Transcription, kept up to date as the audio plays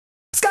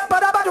The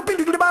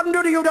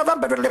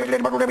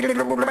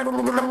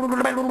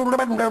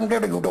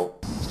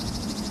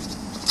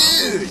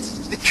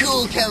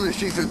Cool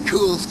Chemistry for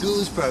Cool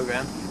Schools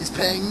program is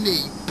paying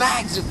me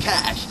bags of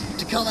cash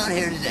to come out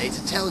here today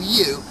to tell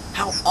you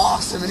how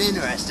awesome and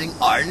interesting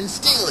iron and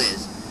steel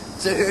is.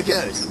 So here it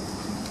goes.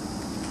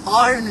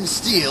 Iron and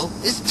steel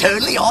is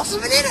totally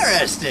awesome and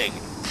interesting.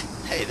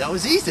 Hey, that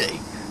was easy.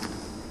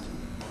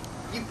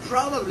 You've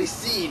probably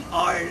seen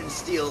iron and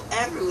steel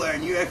everywhere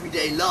in your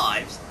everyday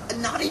lives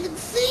and not even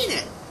seen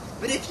it.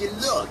 But if you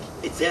look,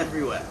 it's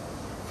everywhere.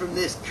 From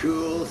this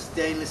cool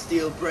stainless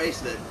steel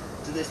bracelet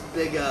to this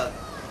bigger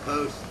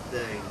post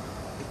thing.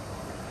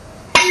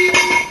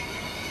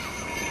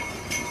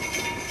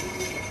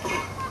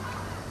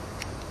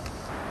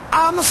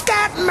 I'm a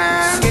scat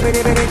man.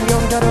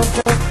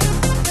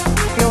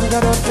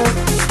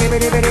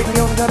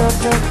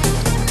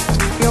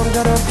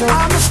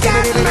 I'm a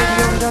scat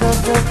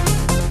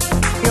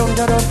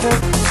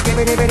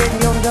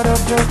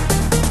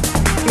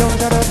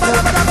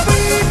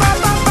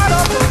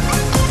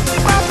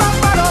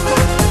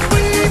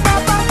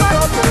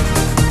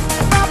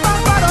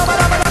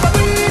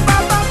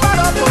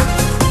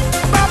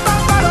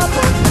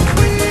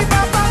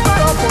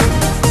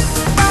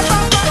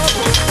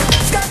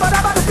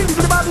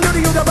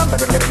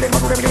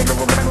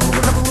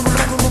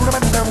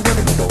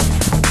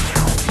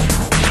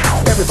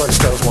Everybody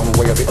spells one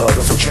way or the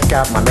other, so check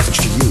out my message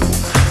to you.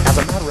 As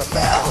a matter of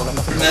fact,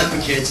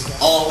 remember kids,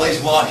 always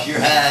wash your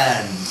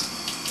hands.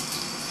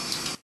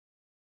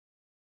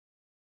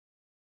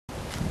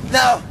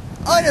 Now,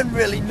 I don't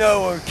really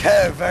know or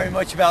care very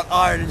much about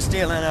iron and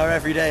steel in our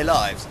everyday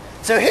lives.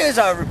 So here's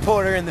our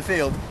reporter in the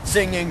field,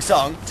 Sing-Ying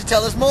Song, to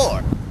tell us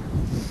more.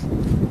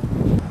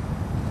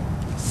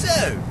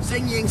 So,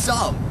 Sing-Ying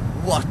Song,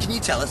 what can you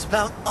tell us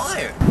about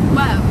iron?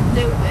 Well,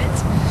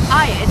 Dilbert,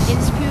 iron in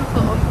its pure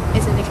form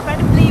is an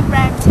incredibly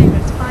rare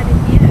material to find in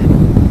the earth.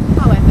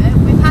 However,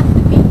 we've had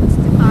the means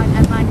to find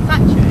and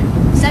manufacture it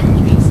for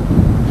centuries.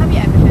 Have you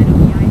ever heard of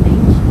the Iron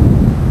Age?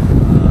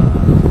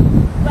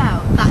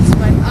 Well, that's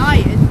when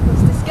iron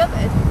was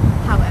discovered.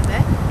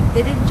 However,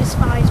 they didn't just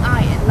find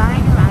iron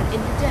lying around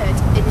in the dirt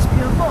in its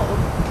pure form.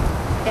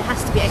 It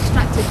has to be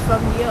extracted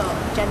from the ore,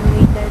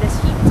 generally known as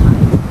hematite.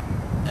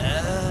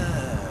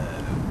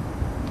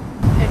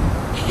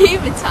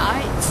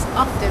 Hematite,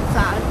 often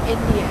found in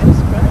the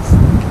Earth's crust,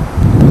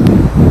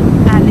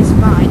 and is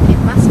mined in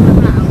massive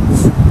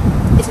amounts.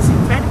 It is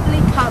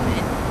incredibly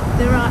common.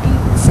 There are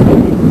even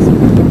sightings of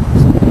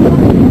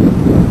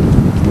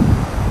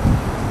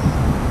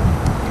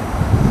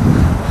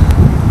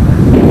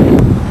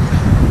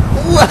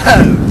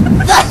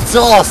Whoa! That's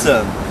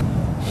awesome!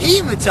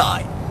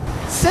 Hematite!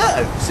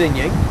 So,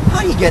 Sing-Ying,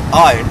 how do you get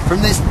iron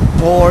from this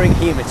boring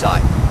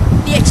hematite?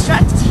 the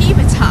extracted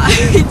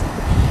hematite.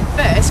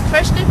 First,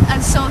 crushed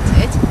and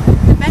sorted,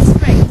 the best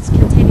grades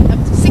containing up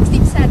to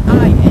 60%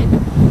 iron.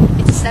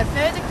 It is then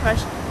further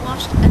crushed,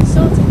 washed and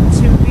sorted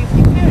to remove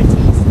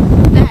impurities.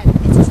 Then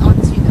it is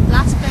onto the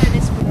blast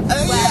furnace with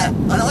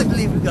And I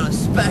believe we've got a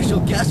special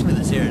guest with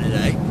us here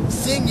today.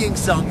 Sing-Ying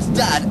Song's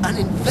dad and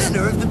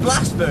inventor of the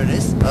blast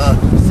furnace.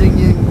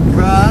 Sing-Ying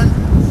Gran.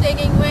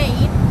 Singing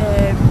Wayne.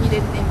 He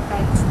didn't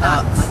invent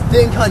that. I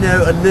think I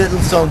know a little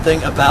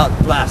something about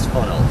blast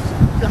funnels.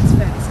 Blast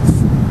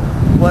furnaces.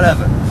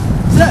 Whatever.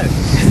 So,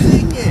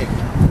 Sing-Ying,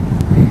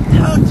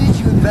 how did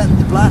you invent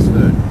the blast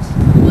furnace?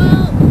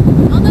 Well,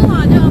 我都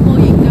話咗我冇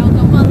研究過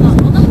乜咯，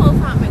我都冇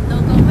發明到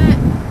過咩，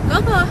嗰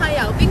個係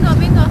由邊個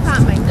發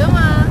明啫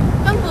嘛，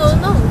根本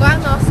都唔關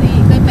我事，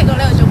你逼我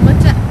呢度做乜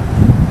啫？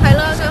係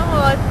咯，咁我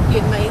完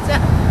美啫，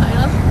係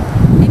咯，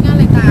點解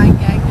你戴眼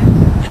鏡嘅？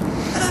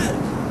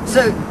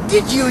 So,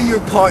 did you and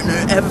your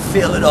partner ever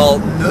feel at all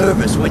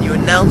nervous when you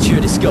announced your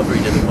discovery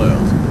to the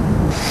world?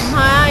 唔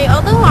係，我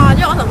都話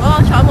咗我同嗰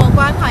個廠冇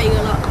關係㗎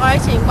啦，我以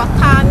前掘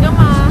炭㗎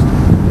嘛，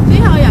之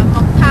後由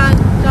木炭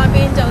再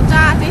變做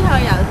渣，之後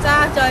由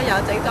渣再由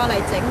整咗嚟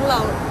整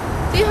路，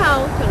之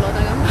後條路就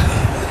咁。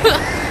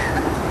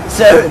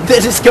So,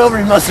 the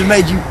discovery must have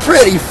made you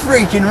pretty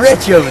freaking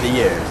rich over the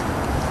years.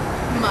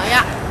 唔係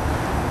啊，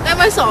你係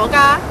咪傻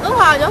㗎？都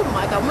話咗唔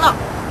係咁咯，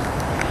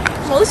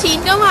冇錢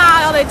㗎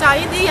嘛，我哋就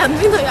係呢啲人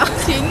邊度有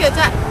錢嘅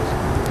啫，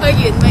去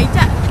完美啫，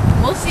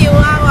唔好笑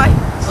啊喂！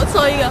 好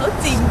衰㗎，好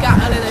賤格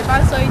啊！你哋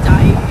班衰仔。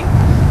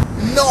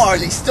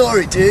Gnarly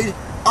story, dude.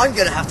 I'm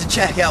gonna have to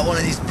check out one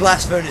of these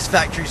blast furnace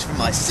factories for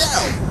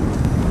myself.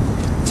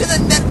 To the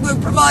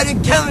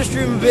network-provided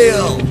chemistry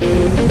mobile.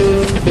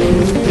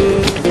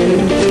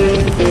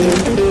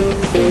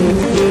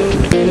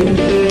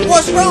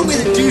 What's wrong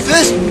with it,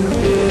 doofus?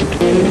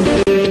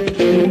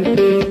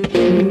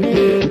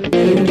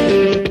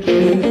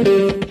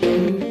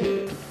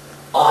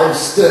 I'm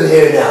stood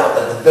here now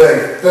at the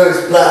very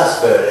first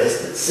blast furnace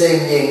that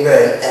Sing-Ying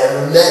Ren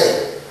ever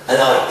made.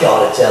 And I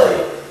gotta tell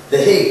you, the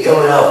heat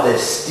coming off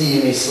this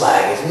steamy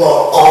slag is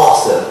more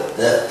awesome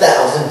than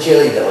 1,000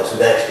 chili dogs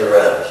with extra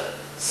relish.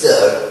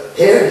 So,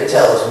 here to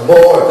tell us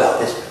more about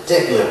this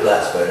particular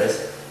blast furnace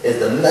is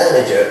the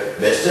manager,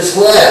 Mr.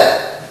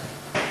 Square.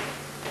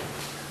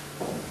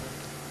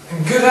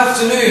 Good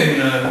afternoon,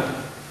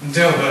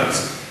 Dilbert.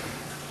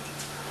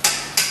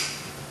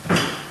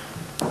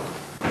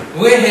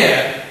 We're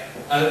here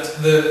at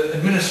the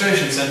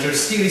Administration Centre of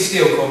Steely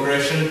Steel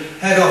Corporation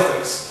head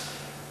office.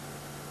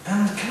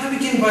 And can I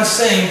begin by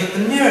saying that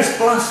the nearest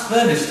blast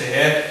furnace to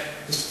here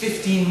is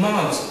 15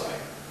 miles away.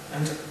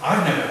 And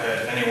I've never heard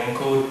of anyone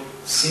called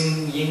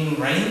Sin Ying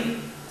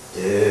Rain.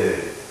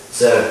 Dude,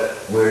 so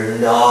we're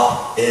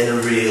not in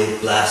a real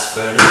blast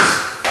furnace?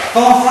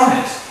 Far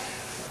from it.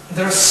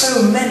 There are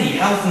so many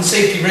health and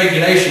safety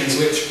regulations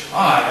which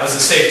I, as a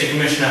safety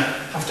commissioner,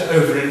 have to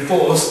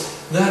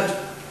over-enforce that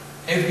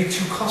it would be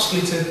too costly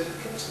to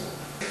get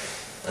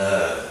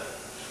to.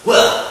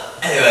 Well,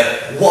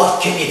 anyway,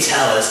 what can you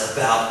tell us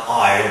about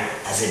iron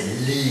as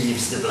it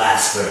leaves the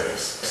blast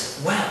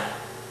furnace? Well,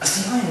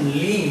 as the iron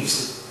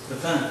leaves the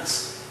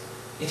furnace,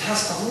 it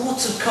has a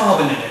lot of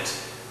carbon in it,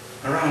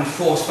 around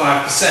 4 to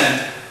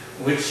 5%,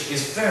 which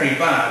is very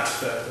bad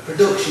for the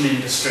production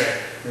industry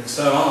and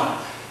so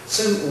on.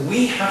 So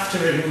we have to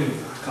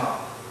remove that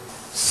carbon.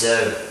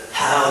 So,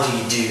 how do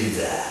you do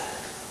that?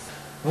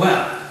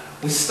 Well,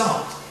 we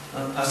start,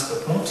 as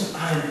the molten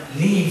iron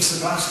leaves the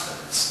blast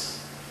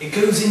furnace, it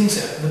goes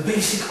into the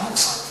basic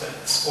oxide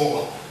furnace,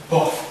 or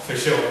BOF for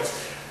short.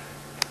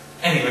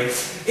 Anyway,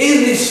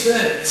 in this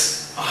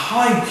furnace, a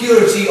high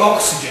purity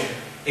oxygen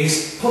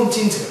is pumped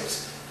into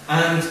it,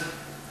 and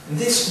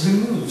this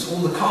removes all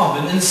the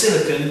carbon and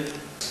silicon.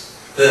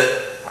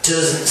 But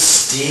doesn't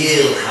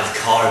steel have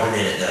carbon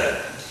in it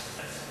though?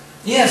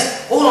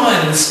 Yes, all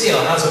iron and steel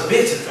has a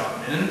bit of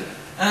carbon in it,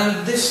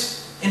 and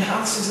this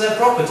enhances their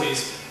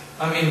properties.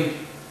 I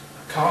mean,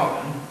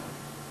 carbon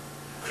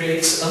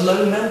creates a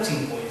low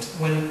melting point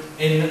when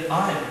in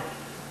iron.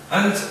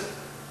 And,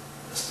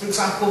 for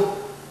example,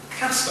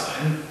 cast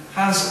iron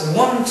has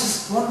 1 to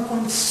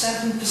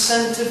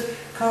 1.7% of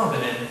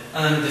carbon in,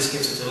 and this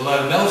gives it a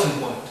low melting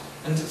point,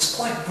 and it's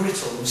quite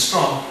brittle and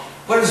strong,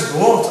 whereas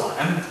wrought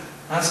iron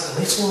has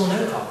little or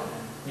no carbon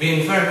in,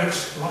 being very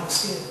much like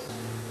steel.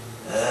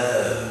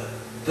 Oh,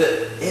 but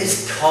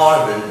is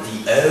carbon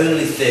the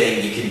only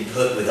thing you can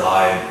put with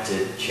iron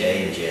to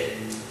change it?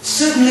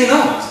 Certainly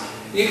not.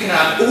 You can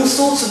add all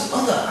sorts of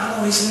other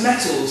alloys and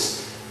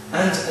metals,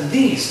 and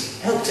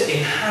these help to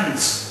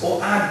enhance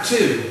or add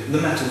to the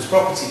metal's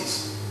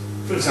properties.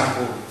 For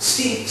example,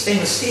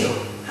 stainless steel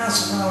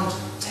has around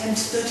 10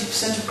 to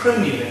 30% of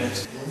chromium in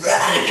it.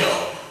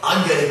 Radical!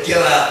 I'm going to go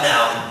out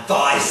now and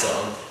buy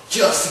some,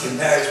 just to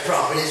compare its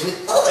properties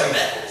with other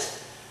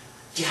metals.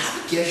 Do you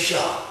have a gift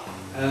shop?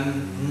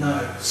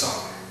 No,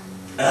 sorry.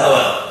 Oh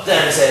well,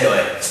 thanks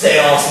anyway. Stay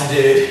awesome,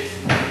 dude.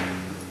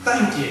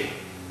 Thank you.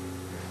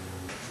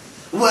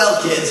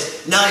 Well,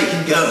 kids, now you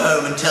can go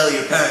home and tell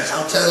your parents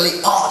how totally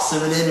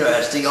awesome and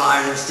interesting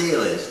iron and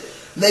steel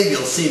is. Maybe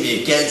you'll see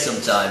me again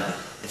sometime,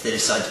 if they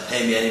decide to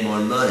pay me any more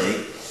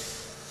money.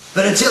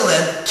 But until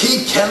then,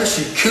 keep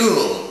chemistry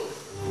cool.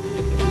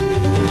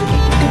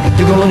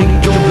 You're gonna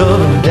need your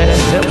love and that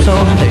helps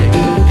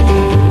someday.